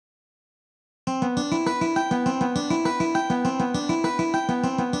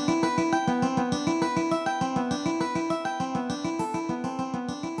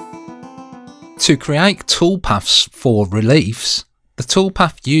To create toolpaths for reliefs, the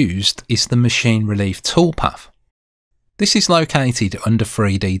toolpath used is the Machine Relief toolpath. This is located under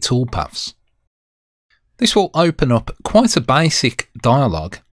 3D toolpaths. This will open up quite a basic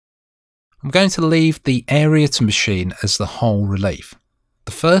dialog. I'm going to leave the area to machine as the whole relief.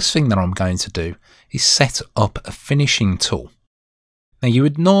 The first thing that I'm going to do is set up a finishing tool. Now you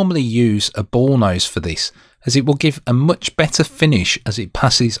would normally use a ball nose for this, as it will give a much better finish as it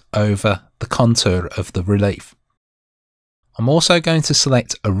passes over the contour of the relief. I'm also going to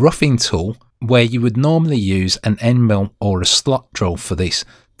select a roughing tool, where you would normally use an end mill or a slot drill for this,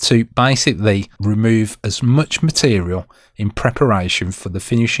 to basically remove as much material in preparation for the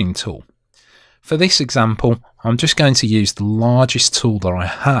finishing tool. For this example, I'm just going to use the largest tool that I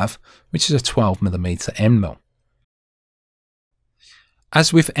have, which is a 12mm end mill.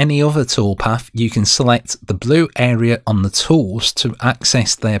 As with any other toolpath, you can select the blue area on the tools to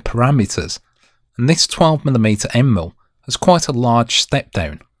access their parameters, and this 12mm end mill has quite a large step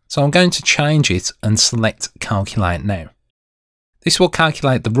down, so I'm going to change it and select Calculate Now. This will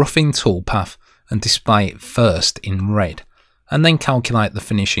calculate the roughing toolpath and display it first in red, and then calculate the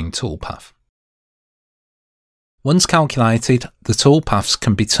finishing toolpath. Once calculated, the toolpaths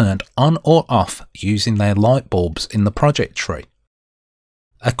can be turned on or off using their light bulbs in the project tree.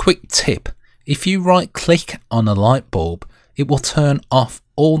 A quick tip: if you right click on a light bulb, it will turn off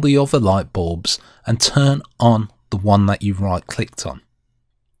all the other light bulbs and turn on the one that you right clicked on.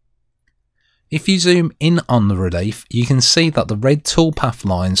 If you zoom in on the relief, you can see that the red toolpath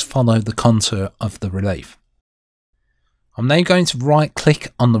lines follow the contour of the relief. I'm now going to right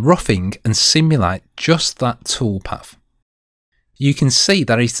click on the roughing and simulate just that toolpath. You can see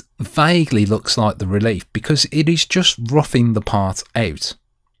that it vaguely looks like the relief because it is just roughing the part out.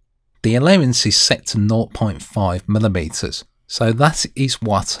 The allowance is set to 0.5mm, so that is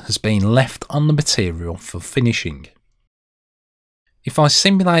what has been left on the material for finishing. If I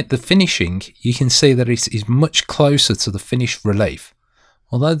simulate the finishing, you can see that it is much closer to the finished relief,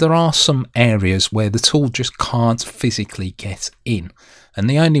 although there are some areas where the tool just can't physically get in, and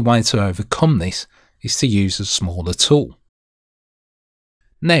the only way to overcome this is to use a smaller tool.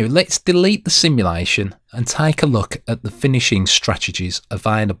 Now let's delete the simulation and take a look at the finishing strategies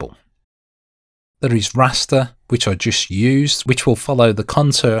available. There is raster, which I just used, which will follow the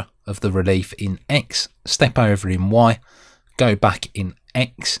contour of the relief in X, step over in Y, go back in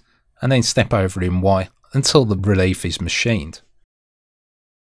X, and then step over in Y until the relief is machined.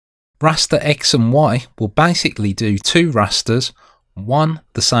 Raster X and Y will basically do two rasters, one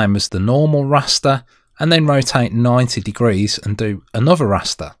the same as the normal raster, and then rotate 90 degrees and do another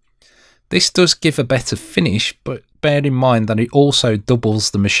raster. This does give a better finish, but bear in mind that it also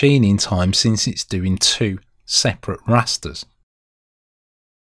doubles the machining time since it's doing two separate rasters.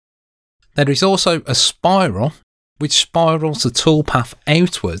 There is also a spiral, which spirals the toolpath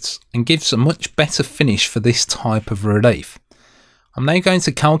outwards and gives a much better finish for this type of relief. I'm now going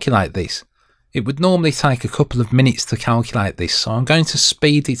to calculate this. It would normally take a couple of minutes to calculate this, so I'm going to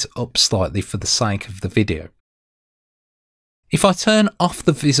speed it up slightly for the sake of the video. If I turn off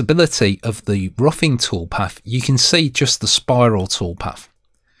the visibility of the roughing toolpath, you can see just the spiral toolpath.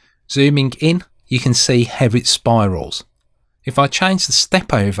 Zooming in, you can see how it spirals. If I change the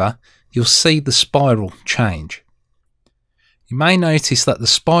step over, you'll see the spiral change. You may notice that the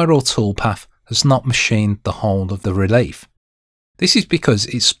spiral toolpath has not machined the whole of the relief. This is because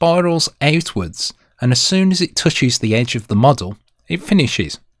it spirals outwards, and as soon as it touches the edge of the model, it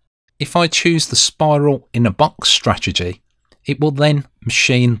finishes. If I choose the spiral in a box strategy, it will then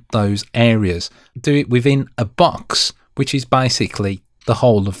machine those areas, do it within a box, which is basically the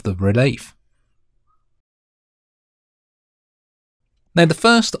whole of the relief. Now the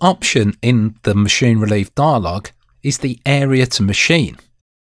first option in the Machine Relief dialog is the area to machine.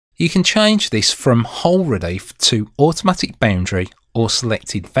 You can change this from whole relief to automatic boundary or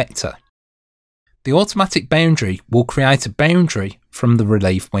selected vector. The automatic boundary will create a boundary from the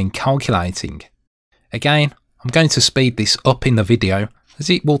relief when calculating. Again, I'm going to speed this up in the video as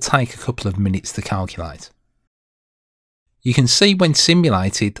it will take a couple of minutes to calculate. You can see when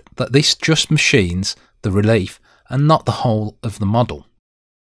simulated that this just machines the relief and not the whole of the model.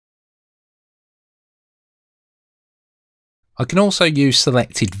 I can also use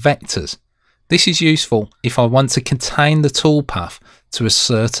selected vectors. This is useful if I want to contain the toolpath to a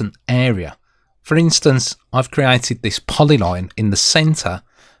certain area. For instance, I've created this polyline in the centre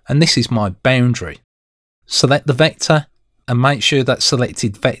and this is my boundary. Select the vector and make sure that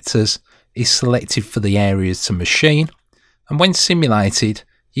selected vectors is selected for the areas to machine, and when simulated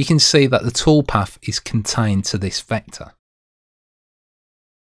you can see that the toolpath is contained to this vector.